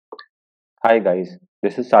Hi guys,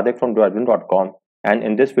 this is Sadek from Debugging.com, and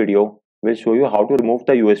in this video, we'll show you how to remove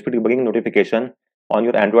the USB debugging notification on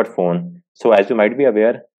your Android phone. So as you might be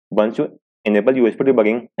aware, once you enable USB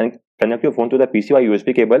debugging and connect your phone to the PC by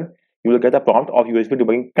USB cable, you will get a prompt of USB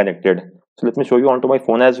debugging connected. So let me show you onto my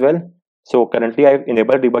phone as well. So currently I've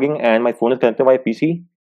enabled debugging and my phone is connected by PC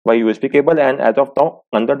by USB cable, and as of now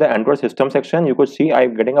under the Android system section, you could see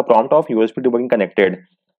I'm getting a prompt of USB debugging connected.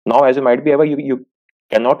 Now as you might be aware, you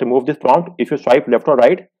cannot remove this prompt. If you swipe left or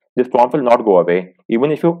right, this prompt will not go away.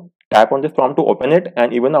 Even if you tap on this prompt to open it,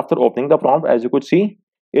 and even after opening the prompt, as you could see,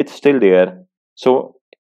 it's still there. So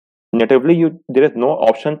natively, there is no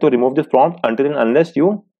option to remove this prompt until and unless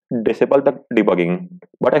you disable the debugging.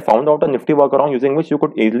 But I found out a nifty workaround using which you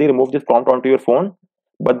could easily remove this prompt onto your phone,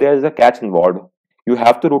 but there is a catch involved. You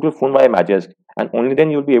have to root your phone via Magisk, and only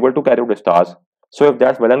then you'll be able to carry out this task. So if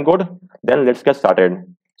that's well and good, then let's get started.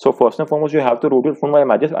 So first and foremost, you have to root your phone via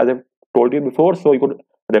Magisk, as I've told you before. So you could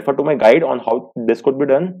refer to my guide on how this could be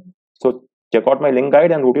done. So check out my link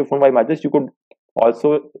guide and root your phone via Magisk. You could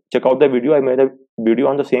also check out the video. I made a video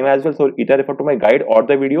on the same as well. So either refer to my guide or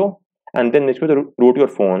the video, and then make sure to root your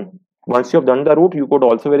phone. Once you have done the root, you could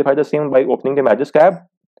also verify the same by opening the Magisk app.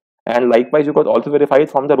 And likewise, you could also verify it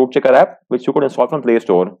from the root checker app, which you could install from Play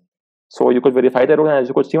Store. So you could verify the root, and as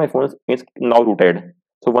you could see, my phone is now rooted.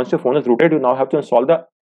 So once your phone is rooted, you now have to install the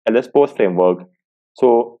LS Post framework.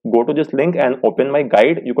 So go to this link and open my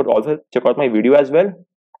guide. You could also check out my video as well.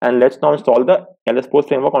 And let's now install the LS Post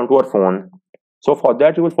framework onto our phone. So for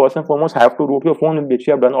that, you will first and foremost have to root your phone, which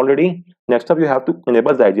you have done already. Next up, you have to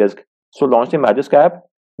enable Zydisk. So launch the Magisk app,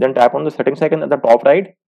 then tap on the settings icon at the top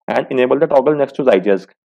right and enable the toggle next to Zydisk.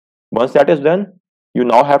 Once that is done, you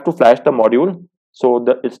now have to flash the module. So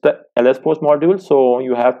it's the LS Post module. So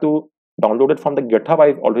you have to download it from the GitHub.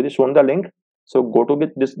 I've already shown the link. So go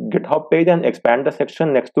to this GitHub page and expand the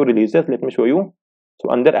section next to releases. Let me show you. So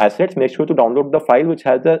under assets, make sure to download the file which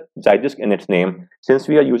has the Zydisk in its name. Since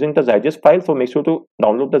we are using the Zydisk file, so make sure to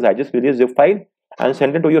download the Zydisk release zip file and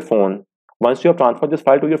send it to your phone. Once you have transferred this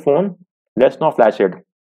file to your phone, let's now flash it.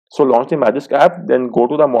 So launch the Magisk app, then go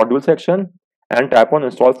to the module section and tap on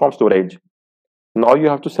install from storage. Now you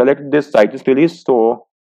have to select this Zydisk release. So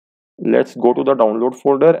let's go to the download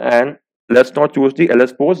folder and let's now choose the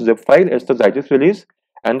LS Post zip file. It's the Zydisk release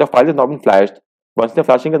and the file is now been flashed. Once the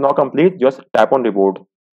flashing is now complete, just tap on reboot.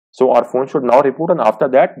 So our phone should now reboot, and after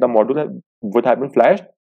that the module would have been flashed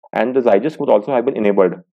and the Zydisk would also have been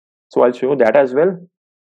enabled. So I'll show you that as well.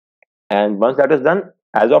 And once that is done,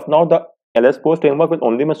 as of now the LS Post framework will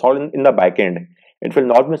only be installed in the backend. It will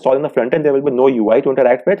not be installed in the front end. There will be no UI to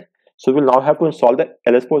interact with. So we'll now have to install the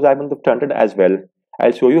LS Post app in the front end as well.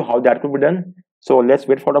 I'll show you how that could be done. So let's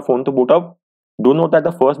wait for the phone to boot up. Do note that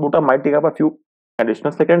the first boot up might take up a few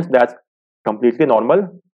additional seconds. That's completely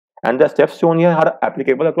normal. And the steps shown here are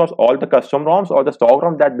applicable across all the custom ROMs or the stock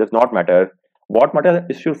ROM. That does not matter. What matters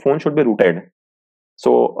is your phone should be rooted.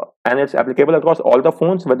 So, and it's applicable across all the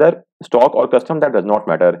phones, whether stock or custom, that does not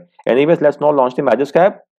matter. Anyways, let's now launch the Magisk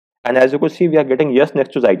app. And as you could see, we are getting yes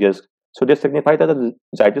next to Zydisk. So this signifies that the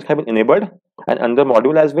Zydisk have been enabled. And under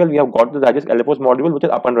module as well, we have got the Zydisk LS module, which is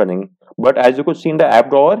up and running. But as you could see in the app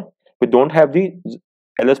drawer, we don't have the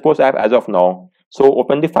LS Post app as of now. So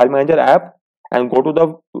open the file manager app and go to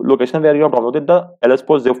the location where you have downloaded the LS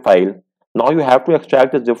Post zip file. Now you have to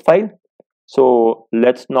extract the zip file. So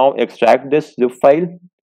let's now extract this zip file.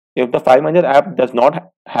 If the file manager app does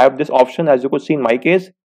not have this option, as you could see in my case,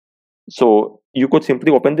 so you could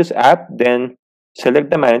simply open this app, then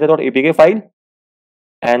select the manager.apk file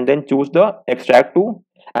and then choose the extract to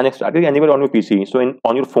and extract it anywhere on your PC. So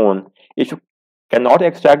on your phone, if you cannot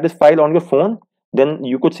extract this file on your phone, then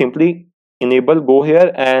you could simply enable go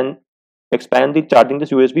here and expand the charging this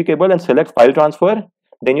USB cable and select file transfer.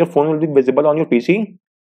 Then your phone will be visible on your PC.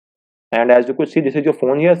 And as you could see, this is your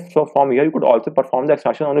phone here. So from here, you could also perform the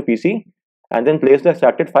extraction on your PC and then place the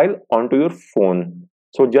extracted file onto your phone.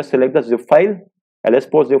 So just select the zip file, LS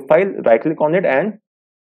Post zip file, right click on it and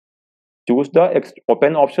choose the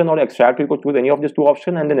open option or extract. You could choose any of these two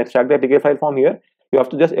options and then extract the APK file from here. You have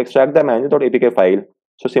to just extract the manager.apk file.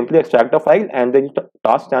 So simply extract the file and then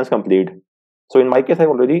task stands complete. So in my case, I've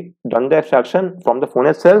already done the extraction from the phone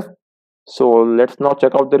itself. So let's now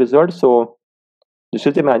check out the result. So this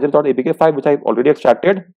is the manager.apk file which I've already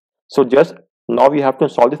extracted. So just now we have to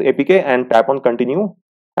install this APK and tap on continue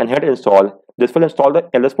and hit install. This will install the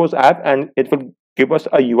LS Post app and it will give us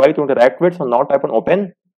a UI to interact with. So now tap on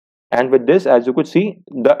open. And with this, as you could see,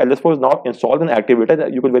 the LS Post is now installed and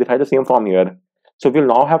activated. You could verify the same from here. So we'll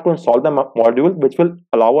now have to install the module which will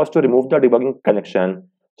allow us to remove the debugging connection.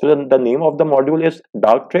 So the name of the module is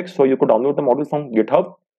Dark Tricks. So you could download the module from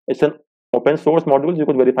GitHub. It's an open source modules, you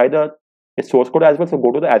could verify the source code as well. So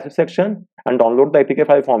go to the assets section and download the APK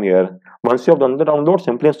file from here. Once you have done the download,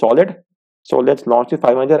 simply install it. So let's launch the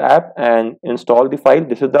File Manager app and install the file.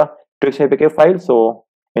 This is the tricks APK file. So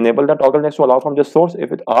enable the toggle next to allow from this source.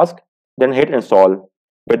 If it asks, then hit install.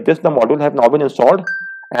 With this, the module have now been installed,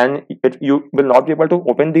 and you will not be able to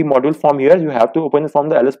open the module from here. You have to open it from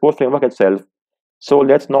the LSPOS framework itself. So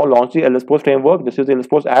let's now launch the LSPOS framework. This is the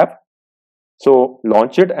LSPOS app. So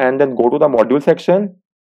launch it and then go to the module section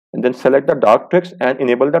and then select the dark tricks and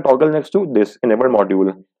enable the toggle next to this enabled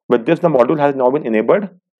module. With this, the module has now been enabled.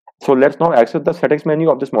 So let's now access the settings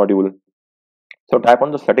menu of this module. So tap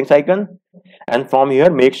on the settings icon, and from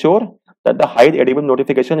here make sure that the hide edible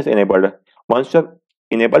notification is enabled. Once you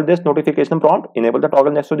enable this notification prompt, enable the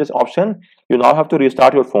toggle next to this option, you now have to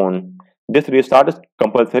restart your phone. This restart is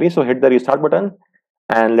compulsory, so hit the restart button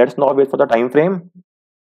and let's now wait for the time frame.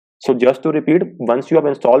 So just to repeat, once you have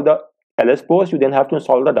installed the LSPOS, you then have to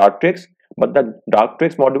install the dark tricks, but the dark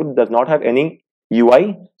tricks module does not have any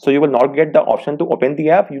UI, so you will not get the option to open the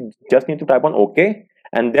app. You just need to type on OK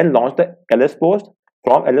and then launch the LSPOS.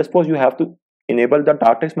 From LSPOS, you have to enable the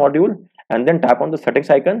dark tricks module and then tap on the settings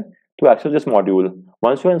icon to access this module.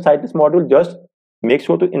 Once you're inside this module, just make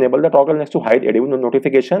sure to enable the toggle next to hide edible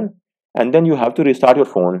notification, and then you have to restart your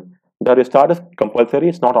phone. The restart is compulsory,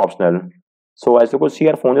 it's not optional. So as you can see,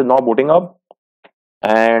 our phone is now booting up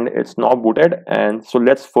and it's now booted. And so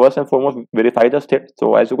let's first and foremost verify the state.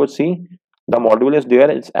 So as you could see, the module is there,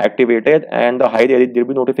 it's activated, and the hide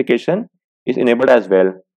edible notification is enabled as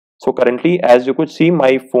well. So currently, as you could see,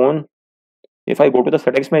 my phone, if I go to the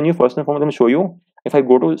settings menu, first and foremost, let me show you. If I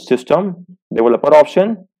go to system developer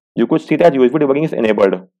option, you could see that USB debugging is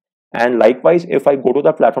enabled. And likewise, if I go to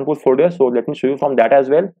the platform tools folder, so let me show you from that as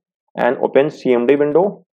well, and open CMD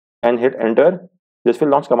window and hit enter. This will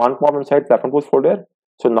launch command prompt inside platform tools folder.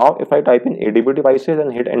 So now if I type in ADB devices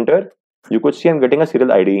and hit enter, you could see I'm getting a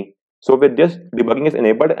serial ID. So with this, debugging is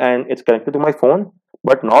enabled and it's connected to my phone.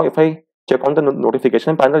 But now if I check on the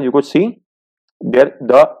notification panel, you could see there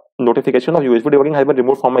the notification of USB debugging has been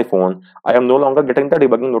removed from my phone. I am no longer getting the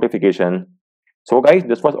debugging notification. So guys,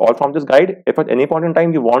 this was all from this guide. If at any point in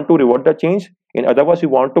time you want to revert the change, in other words, you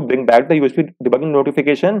want to bring back the USB debugging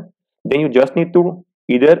notification, then you just need to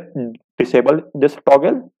either disable this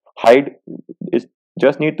toggle, hide is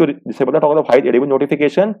just need to disable the toggle of hide edible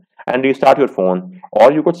notification and restart your phone,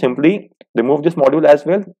 or you could simply remove this module as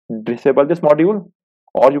well, disable this module,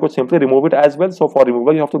 or you could simply remove it as well. So for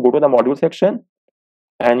removal, you have to go to the module section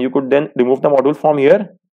and you could then remove the module from here.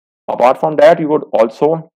 Apart from that, you could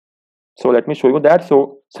also, so let me show you that.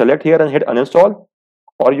 So select here and hit uninstall,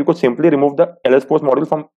 or you could simply remove the LSPOS module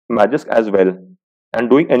from Magisk as well. And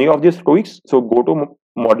doing any of these tweaks, so go to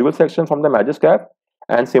module section from the Magisk app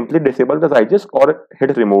and simply disable the Zygisk or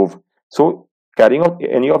hit remove. So carrying out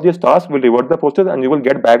any of these tasks will revert the process and you will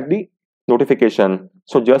get back the notification.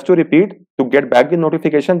 So just to repeat, to get back the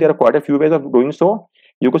notification, there are quite a few ways of doing so.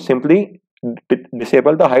 You could simply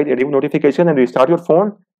disable the hide edible notification and restart your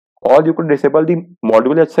phone, or you could disable the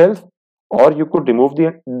module itself, or you could remove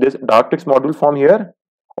this dark tricks module from here,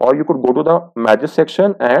 or you could go to the Magisk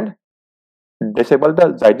section and disable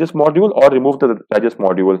the Zygisk module or remove the Zygisk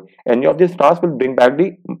module. Any of these tasks will bring back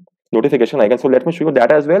the notification icon. So let me show you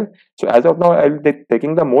that as well. So as of now, I'll be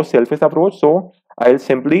taking the most selfish approach. So I'll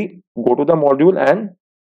simply go to the module and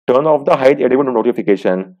turn off the hide edible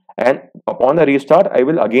notification. And upon the restart, I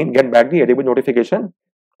will again get back the edible notification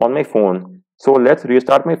on my phone. So let's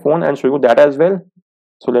restart my phone and show you that as well.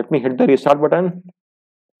 So let me hit the restart button.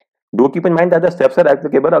 Do keep in mind that the steps are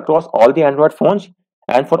applicable across all the Android phones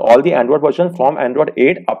and for all the Android versions from Android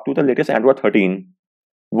 8 up to the latest Android 13.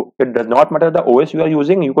 It does not matter the OS you are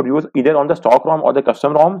using. You could use either on the stock ROM or the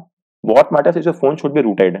custom ROM. What matters is your phone should be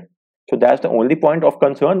rooted. So that's the only point of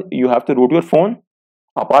concern. You have to root your phone.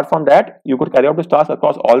 Apart from that, you could carry out this task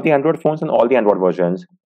across all the Android phones and all the Android versions.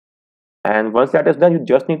 And once that is done, you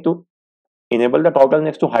just need to enable the toggle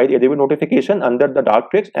next to hide edible notification under the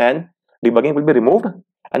dark tricks and debugging will be removed.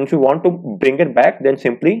 And if you want to bring it back, then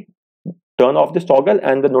simply turn off this toggle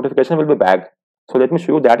and the notification will be back. So let me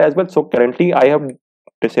show you that as well. So currently I have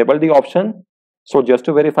disabled the option. So just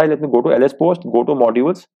to verify, let me go to LSPOS, go to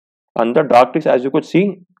modules. Under dark tricks, as you could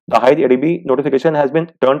see, the hide ADB notification has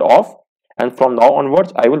been turned off. And from now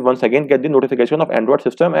onwards, I will once again get the notification of Android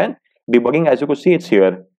system and debugging. As you could see, it's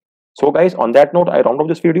here. So guys, on that note, I round off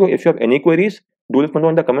this video. If you have any queries, do let me know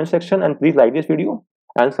in the comment section and please like this video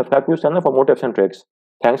and subscribe to this channel for more tips and tricks.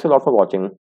 Thanks a lot for watching.